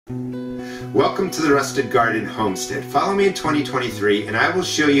Welcome to the Rusted Garden Homestead. Follow me in 2023 and I will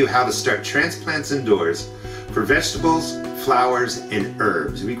show you how to start transplants indoors for vegetables, flowers, and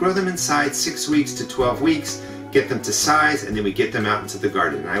herbs. We grow them inside 6 weeks to 12 weeks, get them to size, and then we get them out into the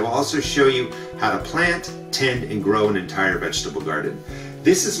garden. And I will also show you how to plant, tend, and grow an entire vegetable garden.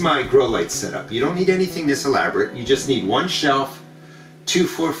 This is my grow light setup. You don't need anything this elaborate. You just need one shelf, 2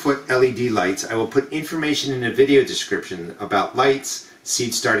 4-foot LED lights. I will put information in the video description about lights,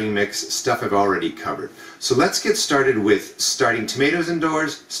 seed starting mix, stuff I've already covered. So let's get started with starting tomatoes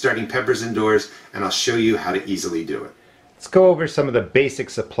indoors, starting peppers indoors, and I'll show you how to easily do it. Let's go over some of the basic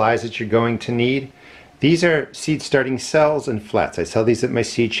supplies that you're going to need. These are seed starting cells and flats. I sell these at my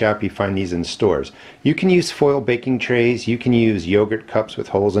seed shop. You find these in stores. You can use foil baking trays. You can use yogurt cups with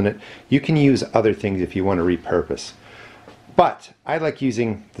holes in it. You can use other things if you want to repurpose. But I like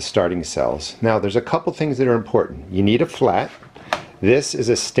using the starting cells. Now there's a couple things that are important. You need a flat. This is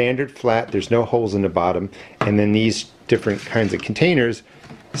a standard flat. There's no holes in the bottom. And then these different kinds of containers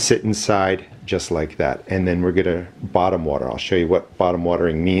sit inside just like that. And then we're going to bottom water. I'll show you what bottom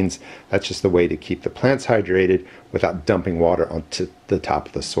watering means. That's just the way to keep the plants hydrated without dumping water onto the top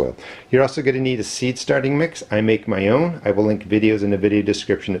of the soil. You're also going to need a seed starting mix. I make my own. I will link videos in the video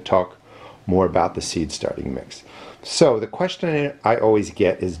description that talk more about the seed starting mix. So the question I always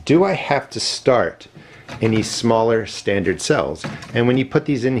get is, do I have to start in these smaller standard cells? And when you put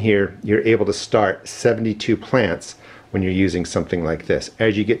these in here, you're able to start 72 plants when you're using something like this.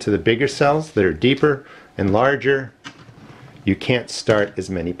 As you get to the bigger cells that are deeper and larger, you can't start as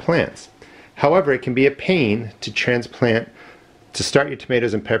many plants. However, it can be a pain to start your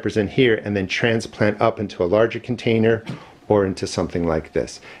tomatoes and peppers in here and then transplant up into a larger container or into something like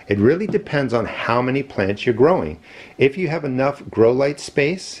this. It really depends on how many plants you're growing. If you have enough grow light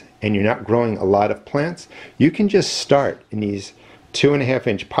space and you're not growing a lot of plants, you can just start in these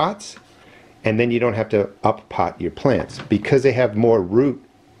 2.5-inch pots, and then you don't have to up pot your plants because they have more room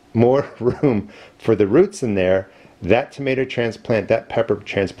for the roots in there. That tomato transplant, that pepper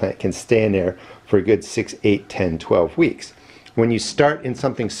transplant can stay in there for a good 6, 8, 10, 12 weeks. When you start in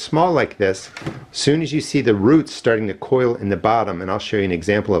something small like this, as soon as you see the roots starting to coil in the bottom, and I'll show you an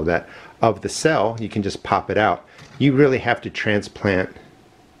example of that, of the cell, you can just pop it out. You really have to transplant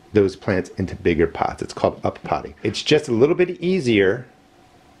those plants into bigger pots. It's called up potting. It's just a little bit easier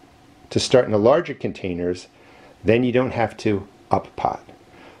to start in the larger containers, then you don't have to up pot.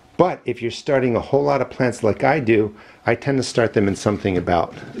 But if you're starting a whole lot of plants like I do, I tend to start them in something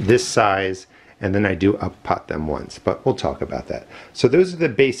about this size, and then I do up pot them once, but we'll talk about that. So those are the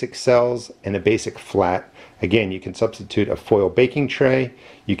basic cells and a basic flat. Again, you can substitute a foil baking tray.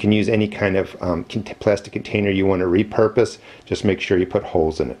 You can use any kind of plastic container you want to repurpose. Just make sure you put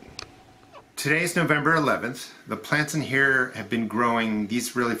holes in it. Today is November 11th. The plants in here have been growing,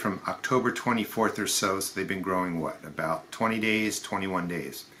 these really from October 24th or so they've been growing what, about 20 days, 21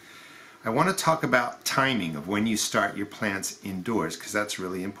 days. I want to talk about timing of when you start your plants indoors, because that's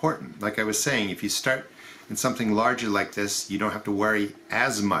really important. Like I was saying, if you start in something larger like this, you don't have to worry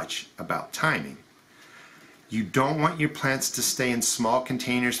as much about timing. You don't want your plants to stay in small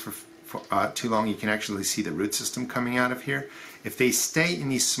containers for too long. You can actually see the root system coming out of here. If they stay in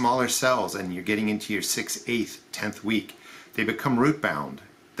these smaller cells and you're getting into your 6th, 8th, 10th week, they become root bound.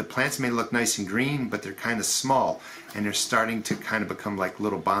 The plants may look nice and green, but they're kind of small and they're starting to kind of become like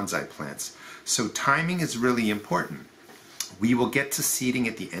little bonsai plants. So timing is really important. We will get to seeding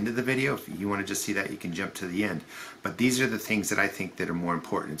at the end of the video. If you want to just see that, you can jump to the end. But these are the things that I think that are more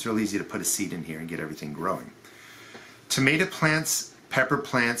important. It's really easy to put a seed in here and get everything growing. Tomato plants, pepper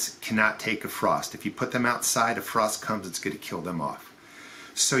plants cannot take a frost. If you put them outside, a frost comes, it's going to kill them off.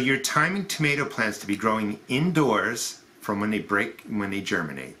 So you're timing tomato plants to be growing indoors from when they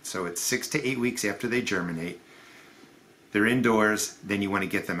germinate. So it's 6 to 8 weeks after they germinate. They're indoors, then you want to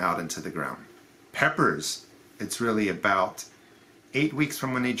get them out into the ground. Peppers, it's really about 8 weeks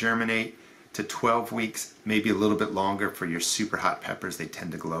from when they germinate to 12 weeks, maybe a little bit longer for your super hot peppers. They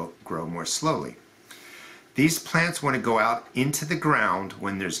tend to grow more slowly. These plants want to go out into the ground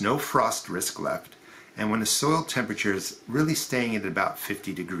when there's no frost risk left and when the soil temperature is really staying at about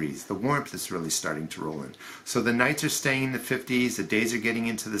 50 degrees. The warmth is really starting to roll in. So the nights are staying in the 50s, the days are getting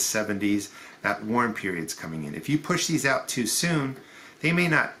into the 70s, that warm period's coming in. If you push these out too soon, they may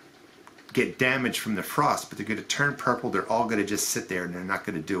not get damaged from the frost, but they're going to turn purple. They're all going to just sit there and they're not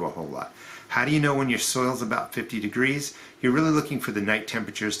going to do a whole lot. How do you know when your soil's about 50 degrees? You're really looking for the night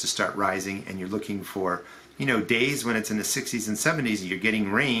temperatures to start rising, and you're looking for, you know, days when it's in the 60s and 70s and you're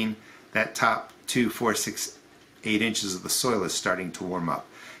getting rain. That top 2, 4, 6, 8 inches of the soil is starting to warm up.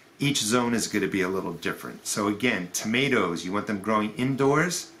 Each zone is going to be a little different. So again, tomatoes, you want them growing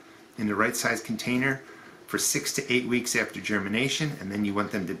indoors in the right size container for 6 to 8 weeks after germination, and then you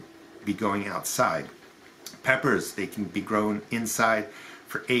want them to be going outside. Peppers, they can be grown inside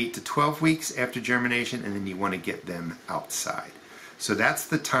for 8 to 12 weeks after germination, and then you want to get them outside. So that's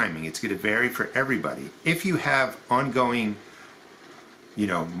the timing. It's going to vary for everybody. If you have ongoing,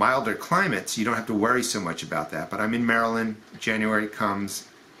 milder climates, you don't have to worry so much about that. But I'm in Maryland, January comes,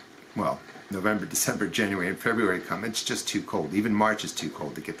 well, November, December, January, and February come, it's just too cold. Even March is too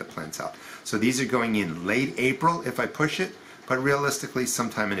cold to get the plants out. So these are going in late April if I push it, but realistically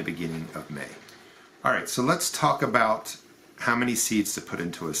sometime in the beginning of May. All right, so let's talk about how many seeds to put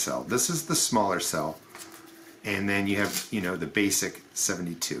into a cell. This is the smaller cell, and then you have, the basic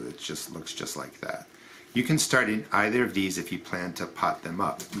 72. It just looks just like that. You can start in either of these if you plan to pot them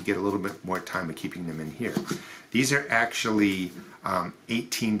up. You get a little bit more time of keeping them in here. These are actually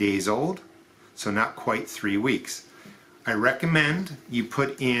 18 days old, so not quite 3 weeks. I recommend you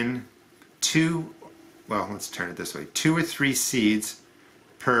put in 2 or 3 seeds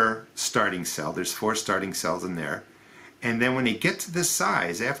per starting cell. There's 4 starting cells in there. And then when they get to this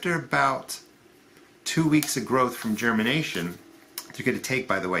size, after about 2 weeks of growth from germination, they're going to take,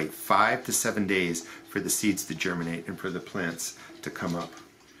 by the way, 5 to 7 days for the seeds to germinate and for the plants to come up.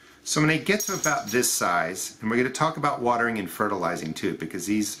 So when they get to about this size, and we're going to talk about watering and fertilizing too, because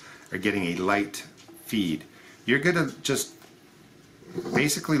these are getting a light feed, you're going to just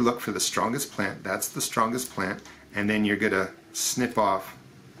basically look for the strongest plant. That's the strongest plant, and then you're going to snip off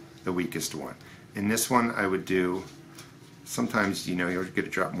the weakest one. In this one, I would do, sometimes you're going to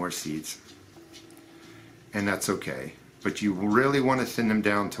drop more seeds, and that's okay. But you really want to thin them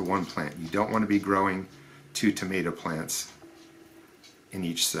down to 1 plant. You don't want to be growing 2 tomato plants in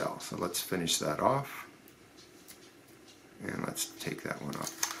each cell. So let's finish that off, and let's take that one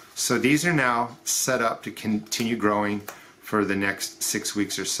off. So these are now set up to continue growing for the next 6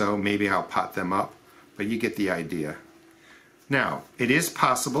 weeks or so. Maybe I'll pot them up, but you get the idea. Now, it is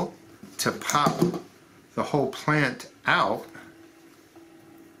possible to pop the whole plant out.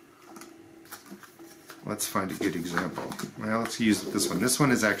 Let's find a good example. Well, let's use this one. This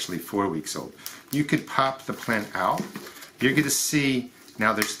one is actually 4 weeks old. You could pop the plant out. You're going to see,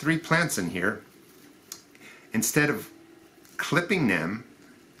 now there's 3 plants in here. Instead of clipping them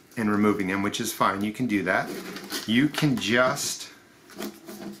and removing them, which is fine, you can do that. You can just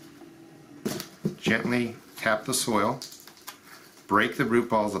gently tap the soil, break the root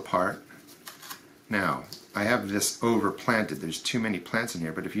balls apart. Now, I have this overplanted. There's too many plants in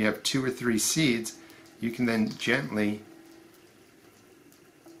here, but if you have 2 or 3 seeds, you can then gently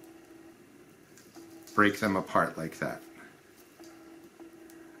break them apart like that.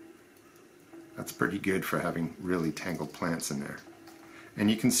 That's pretty good for having really tangled plants in there. And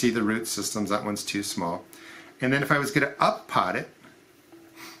you can see the root systems. That one's too small. And then if I was going to up pot it,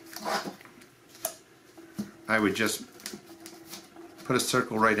 I would just put a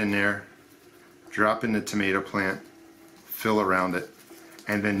circle right in there, drop in the tomato plant, fill around it,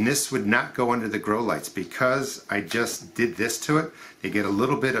 and then this would not go under the grow lights. Because I just did this to it, they get a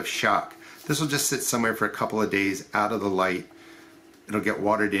little bit of shock. This will just sit somewhere for a couple of days out of the light. It'll get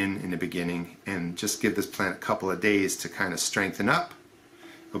watered in the beginning, and just give this plant a couple of days to kind of strengthen up.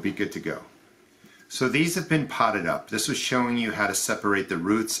 It'll be good to go. So these have been potted up. This was showing you how to separate the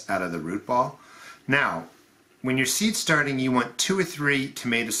roots out of the root ball. Now, when you're seed starting, you want 2 or 3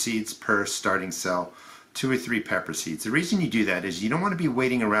 tomato seeds per starting cell, 2 or 3 pepper seeds. The reason you do that is you don't want to be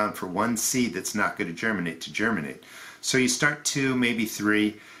waiting around for one seed that's not going to germinate. So you start 2, maybe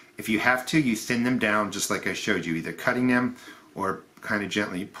 3. If you have to, you thin them down just like I showed you, either cutting them or kind of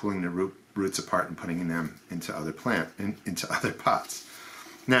gently pulling the roots apart and putting them into other pots.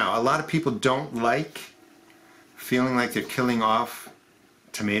 Now, a lot of people don't like feeling like they're killing off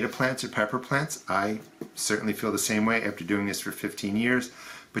tomato plants or pepper plants. I certainly feel the same way after doing this for 15 years,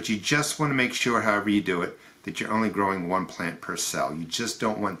 but you just want to make sure, however you do it, that you're only growing 1 plant per cell. You just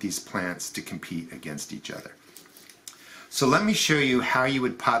don't want these plants to compete against each other. So let me show you how you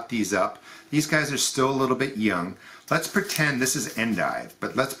would pot these up. These guys are still a little bit young. Let's pretend this is endive,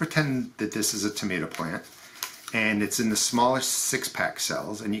 but let's pretend that this is a tomato plant, and it's in the smallest 6-pack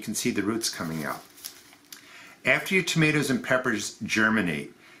cells, and you can see the roots coming out. After your tomatoes and peppers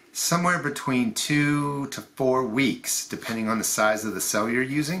germinate, somewhere between 2 to 4 weeks, depending on the size of the cell you're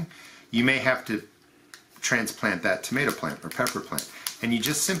using, you may have to transplant that tomato plant or pepper plant. And you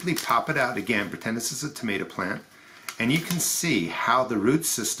just simply pop it out again, pretend this is a tomato plant, and you can see how the root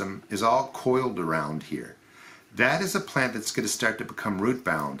system is all coiled around here. That is a plant that's going to start to become root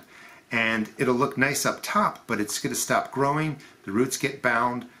bound, and it'll look nice up top, but it's going to stop growing, the roots get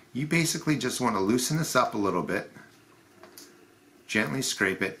bound. You basically just want to loosen this up a little bit, gently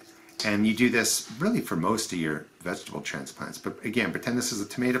scrape it, And you do this really for most of your vegetable transplants. But again, pretend this is a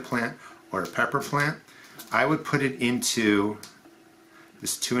tomato plant or a pepper plant. I would put it into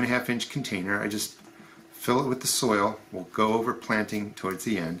this 2.5-inch container. I just fill it with the soil. We'll go over planting towards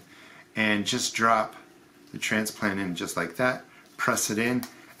the end. And just drop the transplant in just like that. Press it in.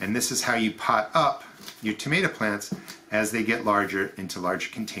 And this is how you pot up your tomato plants as they get larger into larger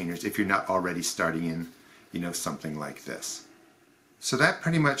containers if you're not already starting in, you know, something like this. So that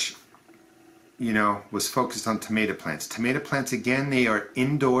pretty much, you know, was focused on tomato plants. Tomato plants, again, they are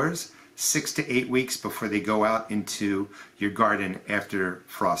indoors 6 to 8 weeks before they go out into your garden after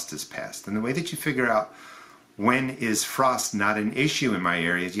frost has passed. And the way that you figure out when is frost not an issue in my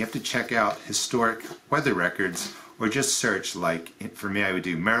area is you have to check out historic weather records or just search, like for me I would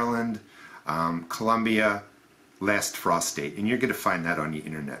do Maryland, Columbia, last frost date, and you're going to find that on the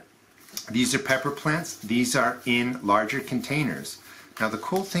internet. These are pepper plants. These are in larger containers. Now the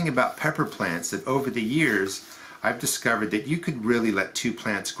cool thing about pepper plants that over the years I've discovered that you could really let 2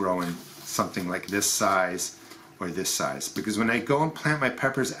 plants grow in something like this size or this size, because when I go and plant my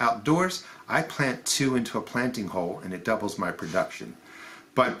peppers outdoors, I plant 2 into a planting hole and it doubles my production.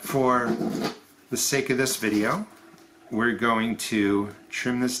 But for the sake of this video, we're going to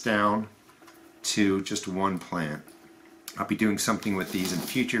trim this down to just 1 plant. I'll be doing something with these in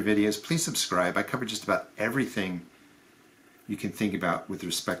future videos. Please subscribe. I cover just about everything you can think about with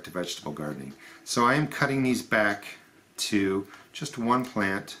respect to vegetable gardening. So I am cutting these back to just 1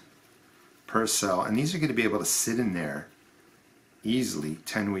 plant per cell, and these are going to be able to sit in there easily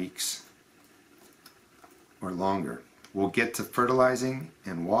 10 weeks or longer. We'll get to fertilizing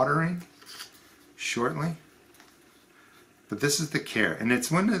and watering shortly. But this is the care, and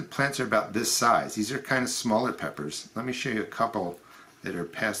it's when the plants are about this size. These are kind of smaller peppers. Let me show you a couple that are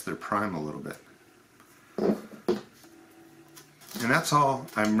past their prime a little bit. And that's all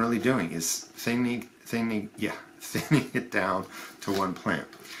I'm really doing is thinning it down to 1 plant.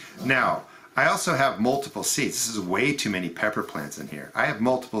 Now, I also have multiple seeds. This is way too many pepper plants in here. I have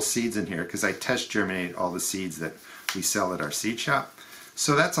multiple seeds in here because I test germinate all the seeds that we sell at our seed shop.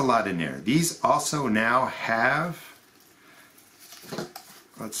 So that's a lot in there. These also now have,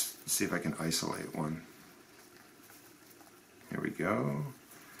 let's see if I can isolate one. Here we go.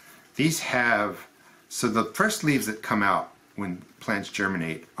 These have, so the first leaves that come out when plants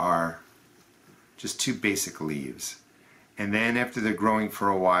germinate are just 2 basic leaves. And then after they're growing for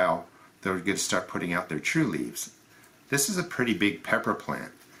a while, they're going to start putting out their true leaves. This is a pretty big pepper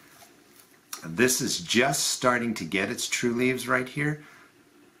plant. This is just starting to get its true leaves right here.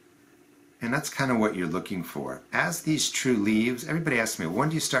 And that's kind of what you're looking for. As these true leaves, everybody asks me, when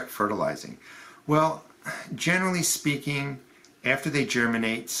do you start fertilizing? Well, generally speaking, after they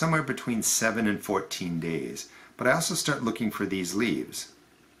germinate, somewhere between 7 and 14 days. But I also start looking for these leaves.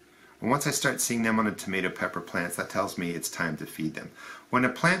 And once I start seeing them on the tomato pepper plants, that tells me it's time to feed them. When a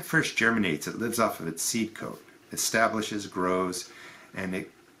plant first germinates, it lives off of its seed coat, establishes, grows, and it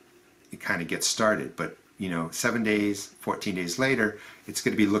kind of gets started. But you know, 7 days, 14 days later, it's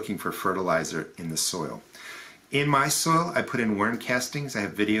going to be looking for fertilizer in the soil. In my soil, I put in worm castings. I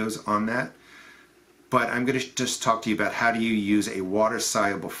have videos on that. But I'm going to just talk to you about how do you use a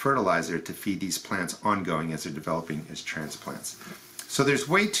water-soluble fertilizer to feed these plants ongoing as they're developing as transplants. So there's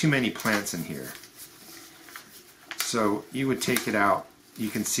way too many plants in here. So you would take it out. You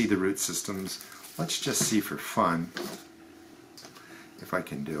can see the root systems. Let's just see for fun if I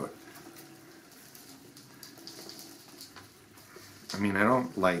can do it. I mean, I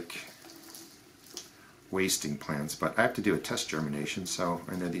don't like wasting plants, but I have to do a test germination, so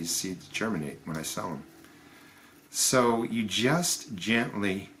I know these seeds germinate when I sell them. So you just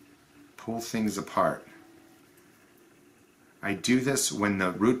gently pull things apart. I do this when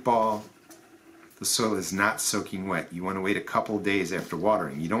the root ball, the soil is not soaking wet. You want to wait a couple days after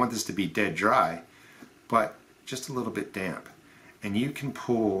watering. You don't want this to be dead dry, but just a little bit damp. And you can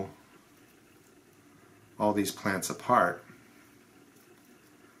pull all these plants apart,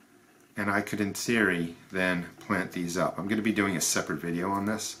 and I could, in theory, then plant these up. I'm going to be doing a separate video on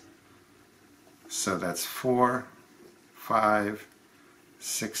this. So that's 4, 5,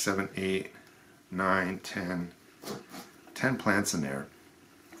 6, 7, 8, 9, 10 plants in there.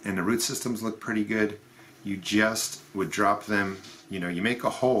 And the root systems look pretty good. You just would drop them, you know, you make a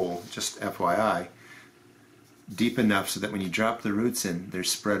hole, just FYI, deep enough so that when you drop the roots in, they're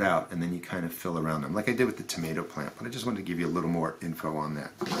spread out, and then you kind of fill around them, like I did with the tomato plant. But I just wanted to give you a little more info on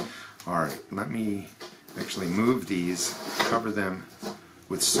that. Alright, let me actually move these, cover them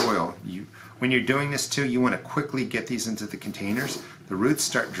with soil. When you're doing this too, you want to quickly get these into the containers. The roots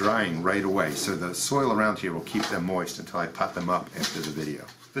start drying right away, so the soil around here will keep them moist until I pot them up after the video.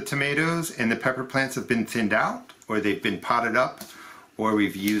 The tomatoes and the pepper plants have been thinned out, or they've been potted up, or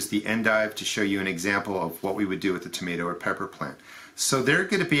we've used the endive to show you an example of what we would do with a tomato or pepper plant. So they're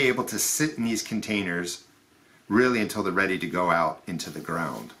going to be able to sit in these containers really until they're ready to go out into the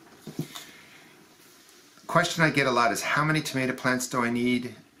ground. Question I get a lot is, how many tomato plants do I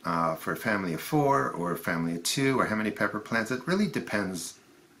need for a family of 4 or a family of 2, or how many pepper plants? It really depends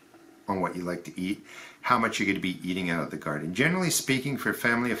on what you like to eat, how much you're going to be eating out of the garden. Generally speaking, for a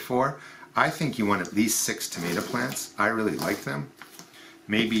family of 4, I think you want at least 6 tomato plants. I really like them.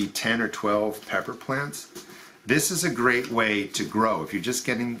 Maybe 10 or 12 pepper plants. This is a great way to grow if you're just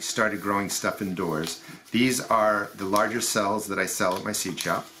getting started growing stuff indoors. These are the larger cells that I sell at my seed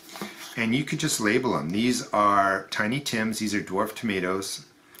shop, and you could just label them. These are Tiny Tims. These are dwarf tomatoes.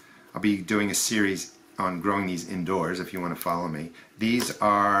 I'll be doing a series on growing these indoors if you want to follow me. These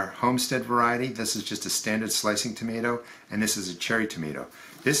are Homestead variety. This is just a standard slicing tomato, and this is a cherry tomato.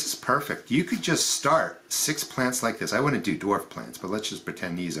 This is perfect. You could just start 6 plants like this. I wouldn't do dwarf plants, but let's just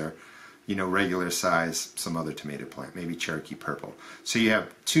pretend these are, you know, regular size, some other tomato plant, maybe Cherokee Purple. So you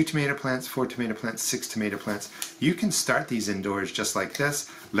have 2 tomato plants, 4 tomato plants, 6 tomato plants. You can start these indoors just like this.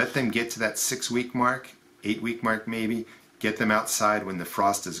 Let them get to that 6-week mark, 8-week mark maybe. Get them outside when the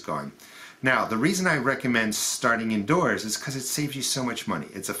frost is gone. Now, the reason I recommend starting indoors is because it saves you so much money.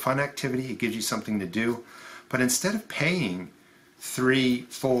 It's a fun activity. It gives you something to do. But instead of paying $3,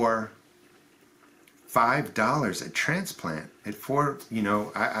 $4, $5 a transplant at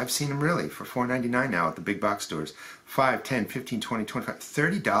I've seen them really for $4.99 now at the big box stores. $5, $10, $15, $20,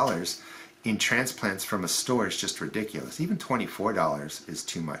 $25, $30 in transplants from a store is just ridiculous. Even $24 is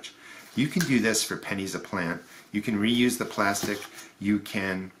too much. You can do this for pennies a plant. You can reuse the plastic. You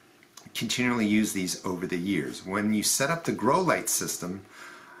can continually use these over the years. When you set up the grow light system,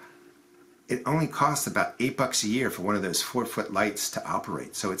 it only costs about $8 a year for one of those 4-foot lights to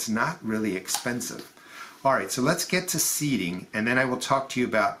operate, so it's not really expensive. Alright, so let's get to seeding, and then I will talk to you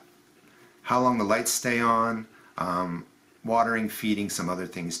about how long the lights stay on, watering, feeding, some other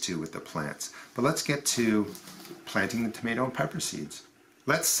things too with the plants. But let's get to planting the tomato and pepper seeds.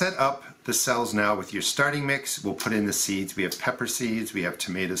 Let's set up the cells now with your starting mix. We'll put in the seeds. We have pepper seeds, we have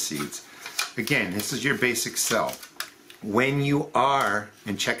tomato seeds. Again, this is your basic cell. When you are,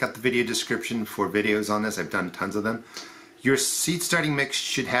 and check out the video description for videos on this, I've done tons of them, your seed starting mix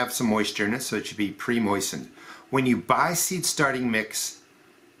should have some moisture in it, so it should be pre-moistened. When you buy seed starting mix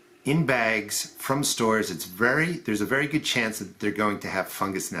in bags from stores, there's a very good chance that they're going to have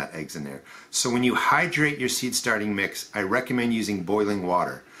fungus gnat eggs in there. So when you hydrate your seed starting mix, I recommend using boiling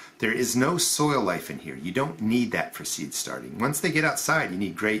water. There is no soil life in here. You don't need that for seed starting. Once they get outside, you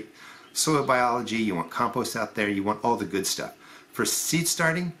need great soil biology, you want compost out there, you want all the good stuff. For seed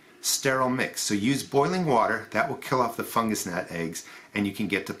starting, sterile mix. So use boiling water, that will kill off the fungus gnat eggs, and you can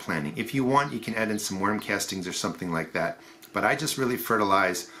get to planting. If you want, you can add in some worm castings or something like that. But I just really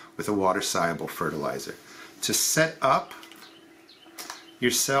fertilize with a water-soluble fertilizer. To set up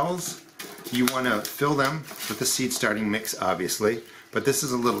your cells, you want to fill them with the seed starting mix, obviously, but this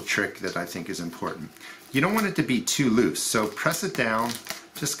is a little trick that I think is important. You don't want it to be too loose, so press it down,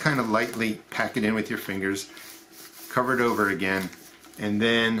 just kind of lightly pack it in with your fingers, cover it over again, and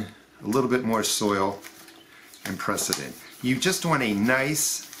then a little bit more soil and press it in. You just want a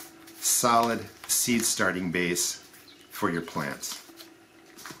nice, solid seed starting base for your plants.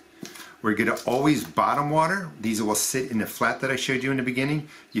 We're going to always bottom water. These will sit in the flat that I showed you in the beginning.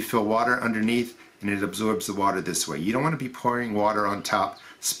 You fill water underneath and it absorbs the water this way. You don't want to be pouring water on top,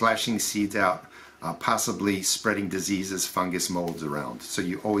 splashing seeds out, possibly spreading diseases, fungus, molds around. So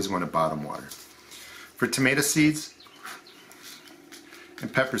you always want to bottom water. For tomato seeds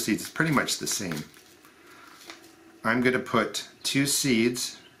and pepper seeds, it's pretty much the same. I'm going to put 2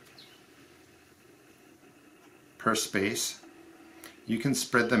 seeds per space. You can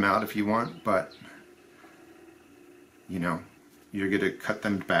spread them out if you want, but you're going to cut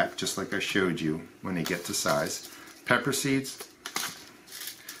them back just like I showed you when they get to size. Pepper seeds,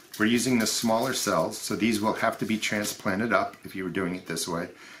 we're using the smaller cells, so these will have to be transplanted up if you were doing it this way.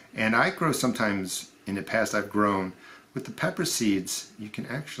 And I grow sometimes, in the past I've grown, with the pepper seeds, you can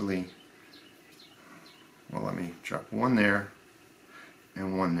actually, well, let me drop 1 there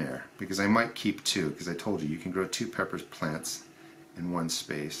and 1 there, because I might keep 2, because I told you can grow 2 pepper plants in 1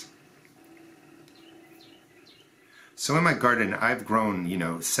 space. So in my garden I've grown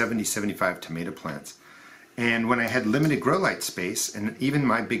 70-75 tomato plants, and when I had limited grow light space, and even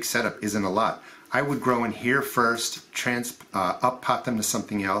my big setup isn't a lot, I would grow in here first, up pot them to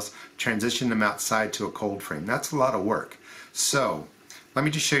something else, transition them outside to a cold frame. That's a lot of work. So let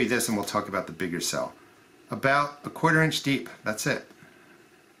me just show you this and we'll talk about the bigger cell. About 1/4 inch deep, that's it.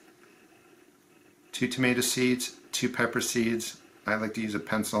 2 tomato seeds, 2 pepper seeds. I like to use a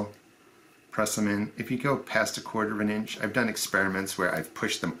pencil, press them in. If you go past 1/4 inch, I've done experiments where I've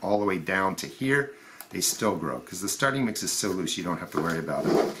pushed them all the way down to here. They still grow because the starting mix is so loose you don't have to worry about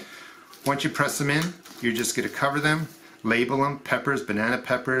it. Once you press them in, you're just going to cover them, label them, peppers, banana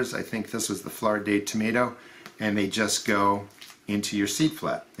peppers. I think this was the Florida tomato, and they just go into your seed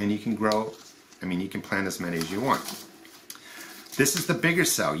flat. And you can grow, you can plant as many as you want. This is the bigger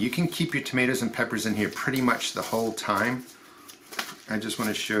cell. You can keep your tomatoes and peppers in here pretty much the whole time. I just want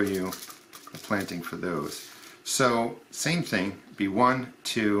to show you the planting for those. So same thing, be 1,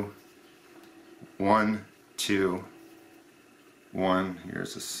 2, 1, 2, 1.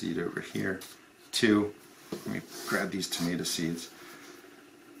 Here's a seed over here. 2. Let me grab these tomato seeds.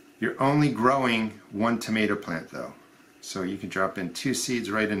 You're only growing 1 tomato plant though. So you can drop in 2 seeds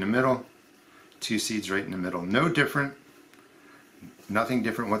right in the middle, 2 seeds right in the middle. No different, nothing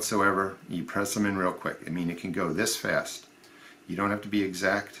different whatsoever. You press them in real quick. It can go this fast. You don't have to be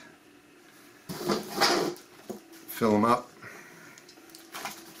exact. Fill them up.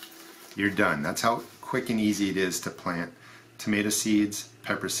 You're done. That's how quick and easy it is to plant tomato seeds,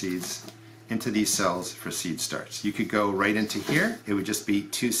 pepper seeds into these cells for seed starts. You could go right into here. It would just be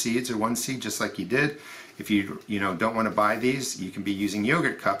 2 seeds or 1 seed, just like you did. If you don't want to buy these, you can be using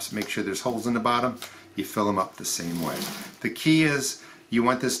yogurt cups. Make sure there's holes in the bottom. You fill them up the same way. The key is you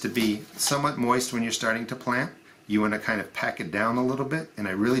want this to be somewhat moist when you're starting to plant. You want to kind of pack it down a little bit, and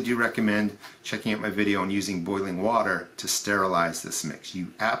I really do recommend checking out my video on using boiling water to sterilize this mix.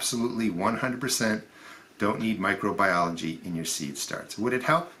 You absolutely 100% don't need microbiology in your seed starts. Would it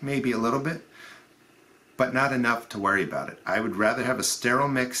help? Maybe a little bit, but not enough to worry about it. I would rather have a sterile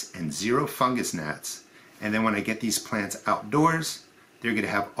mix and 0 fungus gnats, and then when I get these plants outdoors, they're going to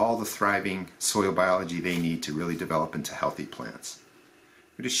have all the thriving soil biology they need to really develop into healthy plants.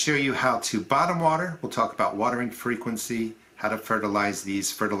 I'm going to show you how to bottom water. We'll talk about watering frequency, how to fertilize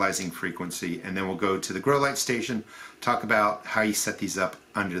these, fertilizing frequency, and then we'll go to the grow light station, talk about how you set these up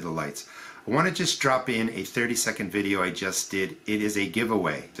under the lights. I want to just drop in a 30-second video I just did. It is a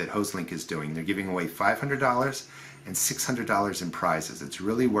giveaway that HoseLink is doing. They're giving away $500 and $600 in prizes. It's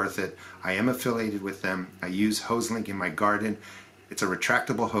really worth it. I am affiliated with them. I use HoseLink in my garden. It's a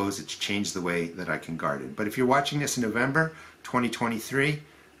retractable hose. It's changed the way that I can garden. But if you're watching this in November 2023,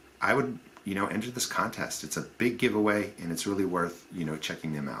 I would, enter this contest. It's a big giveaway, and it's really worth,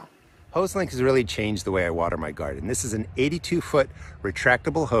 checking them out. HoseLink has really changed the way I water my garden. This is an 82-foot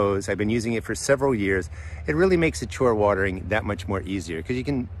retractable hose. I've been using it for several years. It really makes the chore watering that much more easier because you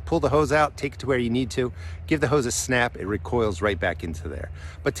can pull the hose out, take it to where you need to, give the hose a snap, it recoils right back into there.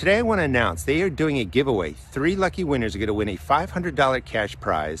 But today I want to announce they are doing a giveaway. 3 lucky winners are going to win a $500 cash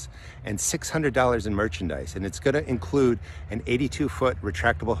prize and $600 in merchandise. And it's going to include an 82-foot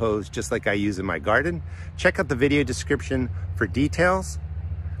retractable hose just like I use in my garden. Check out the video description for details.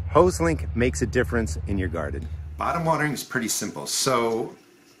 HoseLink makes a difference in your garden. Bottom watering is pretty simple. So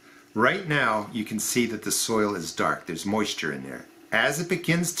right now you can see that the soil is dark. There's moisture in there. As it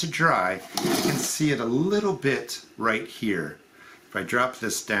begins to dry, you can see it a little bit right here. If I drop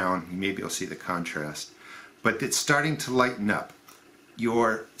this down, maybe you'll see the contrast. But it's starting to lighten up.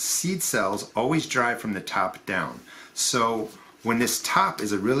 Your seed cells always dry from the top down. So when this top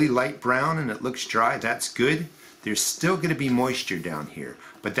is a really light brown and it looks dry, that's good. There's still going to be moisture down here,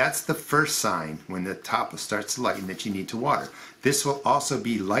 but that's the first sign when the top starts to lighten that you need to water. This will also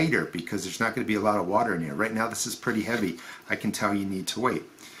be lighter because there's not going to be a lot of water in here. Right now this is pretty heavy. I can tell you need to wait.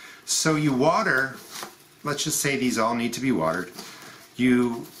 So you water, let's just say these all need to be watered.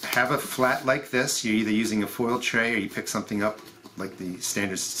 You have a flat like this. You're either using a foil tray or you pick something up like the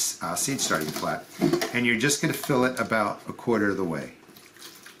standard seed starting flat, and you're just going to fill it about 1/4 of the way.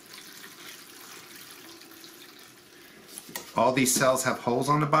 All these cells have holes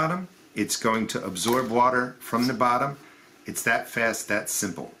on the bottom. It's going to absorb water from the bottom. It's that fast, that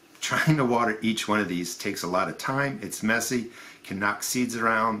simple. Trying to water each one of these takes a lot of time. It's messy, can knock seeds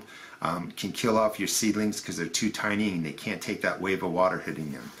around, can kill off your seedlings because they're too tiny and they can't take that wave of water hitting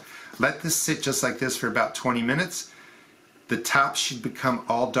them. Let this sit just like this for about 20 minutes. The top should become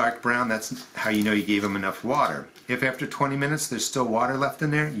all dark brown. That's how you know you gave them enough water. If after 20 minutes there's still water left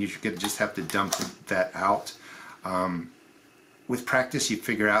in there, you just have to dump that out. With practice, you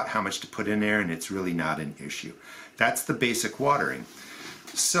figure out how much to put in there, and it's really not an issue. That's the basic watering.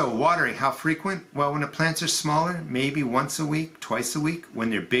 So watering, how frequent? Well, when the plants are smaller, maybe once a week, twice a week. When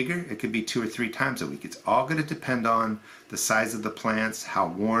they're bigger, it could be 2 or 3 times a week. It's all going to depend on the size of the plants, how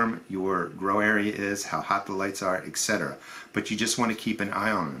warm your grow area is, how hot the lights are, etc. But you just want to keep an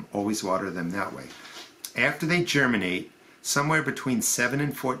eye on them. Always water them that way. After they germinate, somewhere between 7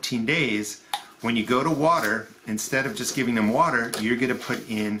 and 14 days, when you go to water, instead of just giving them water, you're going to put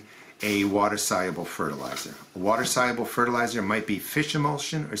in a water-soluble fertilizer. A water-soluble fertilizer might be fish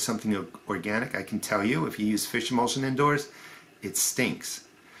emulsion or something organic. I can tell you, if you use fish emulsion indoors, it stinks.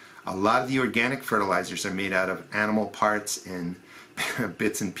 A lot of the organic fertilizers are made out of animal parts and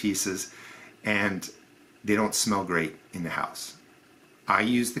bits and pieces, and they don't smell great in the house. I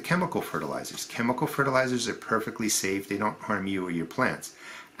use the chemical fertilizers. Chemical fertilizers are perfectly safe. They don't harm you or your plants.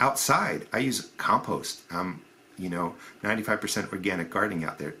 Outside, I use compost. 95% organic gardening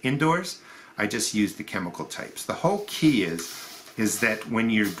out there. Indoors, I just use the chemical types. The whole key is that when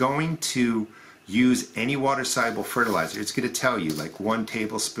you're going to use any water-soluble fertilizer, it's going to tell you like 1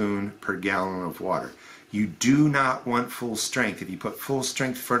 tablespoon per gallon of water. You do not want full strength. If you put full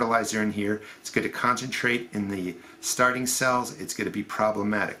strength fertilizer in here, it's going to concentrate in the starting cells. It's going to be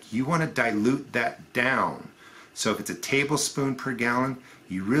problematic. You want to dilute that down. So if it's a tablespoon per gallon,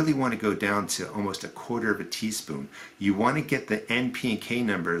 you really want to go down to almost 1/4 teaspoon. You want to get the NP and K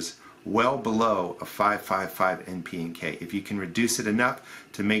numbers well below a 555 NP and K. If you can reduce it enough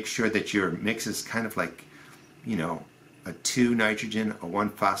to make sure that your mix is kind of like, a 2 nitrogen, a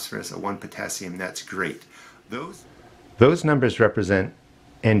 1 phosphorus, a 1 potassium, that's great. Those numbers represent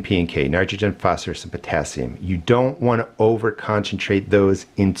NP and K, nitrogen, phosphorus, and potassium. You don't want to over-concentrate those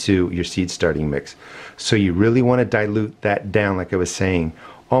into your seed starting mix. So you really want to dilute that down, like I was saying,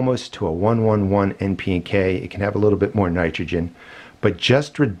 almost to a 111 NP and K. It can have a little bit more nitrogen, but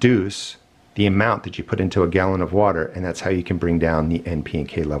just reduce the amount that you put into a gallon of water, and that's how you can bring down the NP and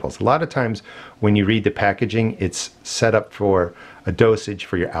K levels. A lot of times when you read the packaging, it's set up for a dosage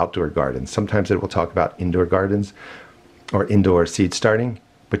for your outdoor gardens. Sometimes it will talk about indoor gardens or indoor seed starting,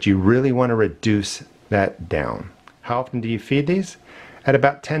 but you really want to reduce that down. How often do you feed these? At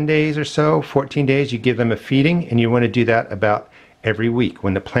about 10 days or so, 14 days, you give them a feeding, and you want to do that about every week.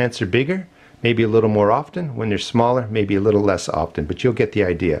 When the plants are bigger, maybe a little more often. When they're smaller, maybe a little less often, but you'll get the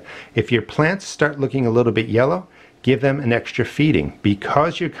idea. If your plants start looking a little bit yellow, give them an extra feeding.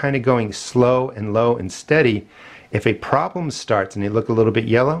 Because you're kind of going slow and low and steady, if a problem starts and they look a little bit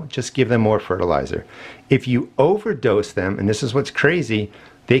yellow, just give them more fertilizer. If you overdose them, and this is what's crazy,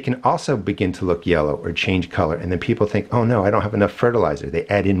 they can also begin to look yellow or change color, and then people think, oh no, I don't have enough fertilizer. They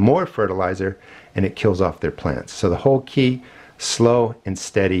add in more fertilizer and it kills off their plants. So the whole key, slow and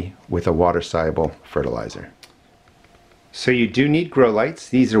steady with a water-soluble fertilizer. So you do need grow lights.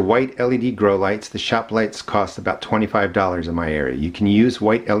 These are white LED grow lights. The shop lights cost about $25 in my area. You can use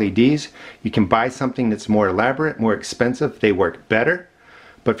white LEDs. You can buy something that's more elaborate, more expensive. They work better.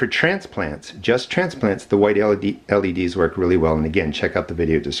 But for transplants, just transplants, the white LEDs work really well. And again, check out the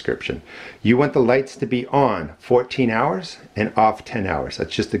video description. You want the lights to be on 14 hours and off 10 hours.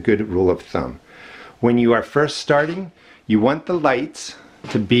 That's just a good rule of thumb. When you are first starting, you want the lights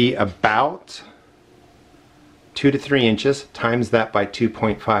to be about 2 to 3 inches, times that by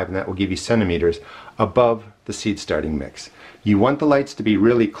 2.5, and that will give you centimeters, above the seed starting mix. You want the lights to be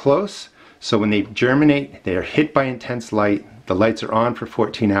really close, so when they germinate, they are hit by intense light, the lights are on for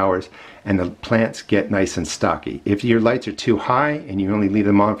 14 hours, and the plants get nice and stocky. If your lights are too high and you only leave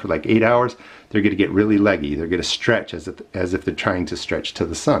them on for like 8 hours, they're going to get really leggy. They're going to stretch as if they're trying to stretch to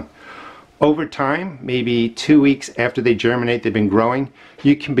the sun. Over time, maybe 2 weeks after they germinate, they've been growing,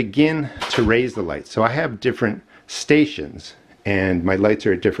 you can begin to raise the lights. So I have different stations, and my lights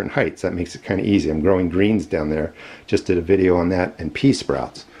are at different heights. That makes it kind of easy. I'm growing greens down there. Just did a video on that, and pea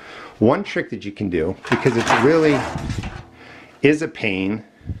sprouts. One trick that you can do, because it really is a pain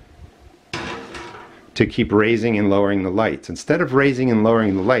to keep raising and lowering the lights. Instead of raising and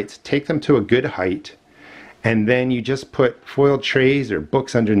lowering the lights, take them to a good height, and then you just put foil trays or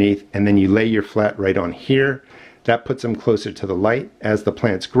books underneath, and then you lay your flat right on here. That puts them closer to the light. As the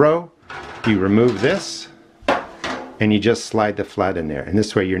plants grow, you remove this, and you just slide the flat in there. And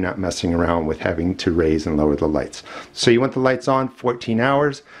this way you're not messing around with having to raise and lower the lights. So you want the lights on 14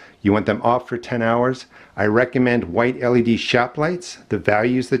 hours. You want them off for 10 hours. I recommend white LED shop lights. The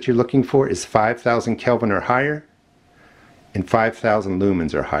values that you're looking for is 5,000 Kelvin or higher and 5,000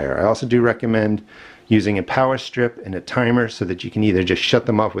 lumens or higher. I also do recommend using a power strip and a timer so that you can either just shut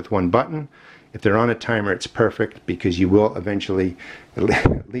them off with one button. If they're on a timer, it's perfect, because you will eventually,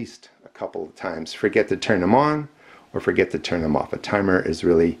 at least a couple of times, forget to turn them on or forget to turn them off. A timer is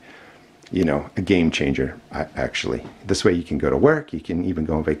really, a game changer, actually. This way you can go to work, you can even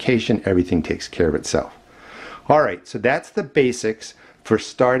go on vacation, everything takes care of itself. All right, so that's the basics for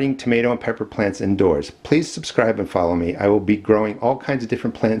starting tomato and pepper plants indoors. Please subscribe and follow me. I will be growing all kinds of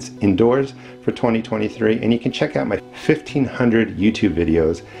different plants indoors for 2023, and you can check out my 1,500 YouTube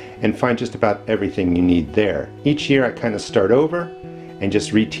videos and find just about everything you need there. Each year I kind of start over and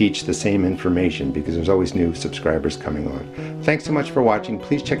just reteach the same information because there's always new subscribers coming on. Thanks so much for watching.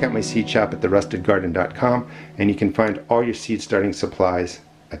 Please check out my seed shop at therustedgarden.com, and you can find all your seed starting supplies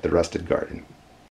at The Rusted Garden.